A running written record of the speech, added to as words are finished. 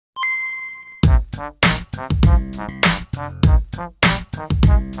Shu,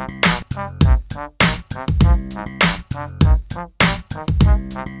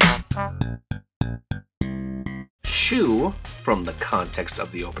 from the context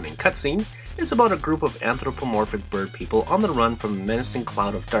of the opening cutscene, is about a group of anthropomorphic bird people on the run from a menacing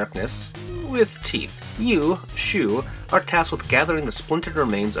cloud of darkness with teeth. You, Shu, are tasked with gathering the splintered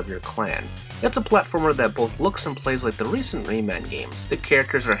remains of your clan. It's a platformer that both looks and plays like the recent Rayman games. The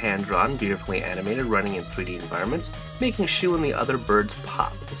characters are hand-drawn, beautifully animated, running in 3D environments, making Shu and the other birds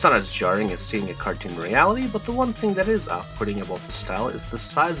pop. It's not as jarring as seeing a cartoon reality, but the one thing that is off-putting about the style is the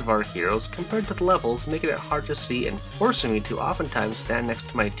size of our heroes compared to the levels, making it hard to see and forcing me to oftentimes stand next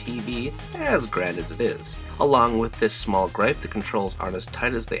to my TV, as grand as it is. Along with this small gripe, the controls aren't as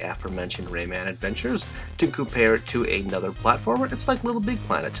tight as the aforementioned Rayman adventures. To compare it to another platformer, it's like Little Big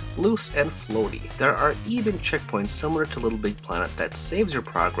Planet, loose and floaty. There are even checkpoints similar to Little Big Planet that saves your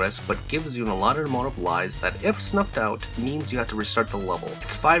progress but gives you an allotted amount of lives that, if snuffed out, means you have to restart the level.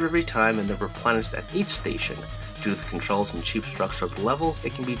 It's 5 every time and they're replenished at each station. Due to the controls and cheap structure of the levels,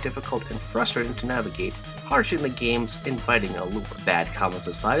 it can be difficult and frustrating to navigate, harshing the game's inviting a loop. Bad comments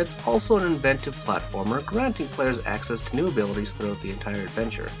aside, it's also an inventive platformer, granting players access to new abilities throughout the entire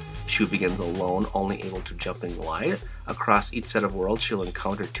adventure. Shu begins alone, only able to jump and glide. Across each set of worlds, she'll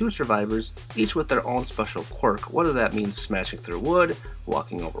encounter 2 survivors, each with their own special quirk, whether that means smashing through wood,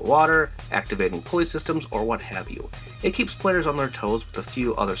 walking over water, activating pulley systems, or what have you. It keeps players on their toes with a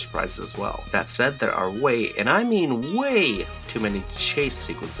few other surprises as well. That said, there are way, and I mean way, too many chase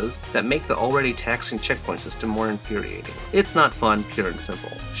sequences that make the already taxing checkpoint system more infuriating. It's not fun, pure and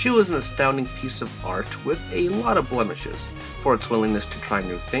simple. Shu is an astounding piece of art with a lot of blemishes. For its willingness to try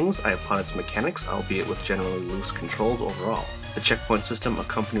new things, I applaud its mechanics, albeit with generally loose controls overall. The checkpoint system,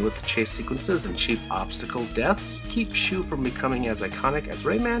 accompanied with the chase sequences and cheap obstacle deaths, keep Shu from becoming as iconic as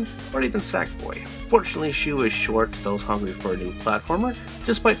Rayman or even Sackboy. Fortunately, Shu is short to those hungry for a new platformer,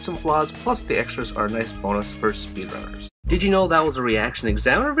 despite some flaws, plus the extras are a nice bonus for speedrunners. Did you know that was a Reaction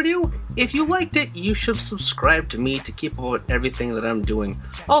Examiner video? If you liked it, you should subscribe to me to keep up with everything that I'm doing.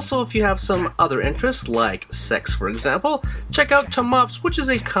 Also, if you have some other interests, like sex for example, check out Tomops, which is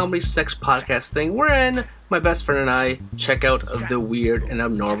a comedy sex podcast thing wherein my best friend and I check out the weird and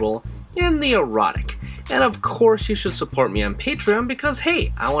abnormal and the erotic. And of course, you should support me on Patreon because,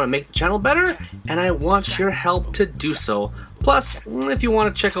 hey, I want to make the channel better and I want your help to do so. Plus, if you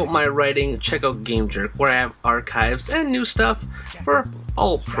want to check out my writing, check out Game Jerk, where I have archives and new stuff for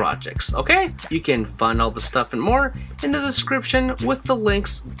all projects, okay? You can find all the stuff and more in the description with the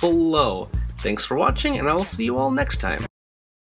links below. Thanks for watching, and I will see you all next time.